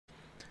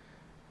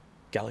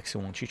Galaxy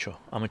One Chicho,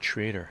 I'm a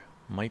trader,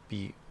 might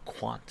be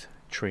quant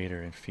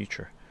trader in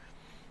future.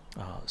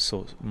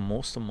 So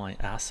most of my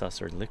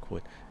assets are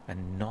liquid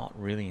and not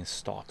really in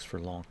stocks for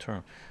long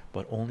term,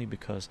 but only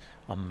because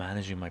I'm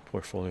managing my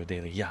portfolio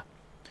daily. Yeah,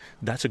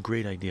 that's a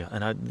great idea.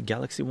 And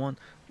Galaxy One,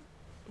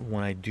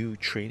 when I do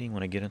trading,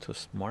 when I get into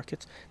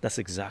markets, that's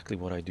exactly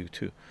what I do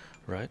too,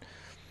 right?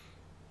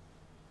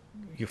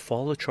 You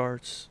follow the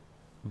charts,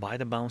 buy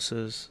the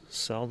bounces,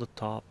 sell the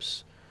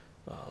tops,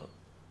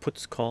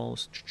 puts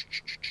calls,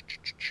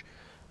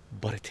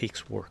 but it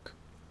takes work.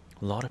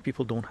 A lot of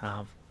people don't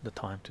have the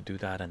time to do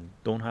that and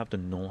don't have the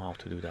know-how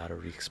to do that or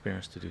the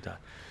experience to do that.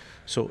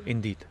 So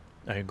indeed,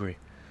 I agree.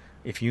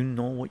 If you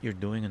know what you're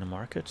doing in the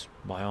markets,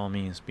 by all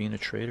means, being a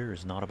trader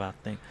is not a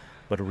bad thing.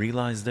 But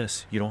realize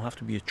this, you don't have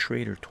to be a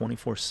trader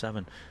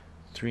 24/7,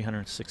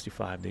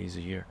 365 days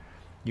a year.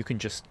 You can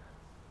just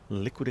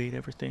liquidate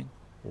everything,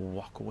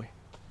 walk away,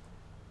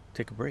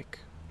 take a break,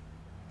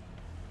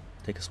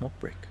 take a smoke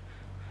break,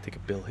 take a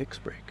Bill Hicks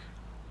break.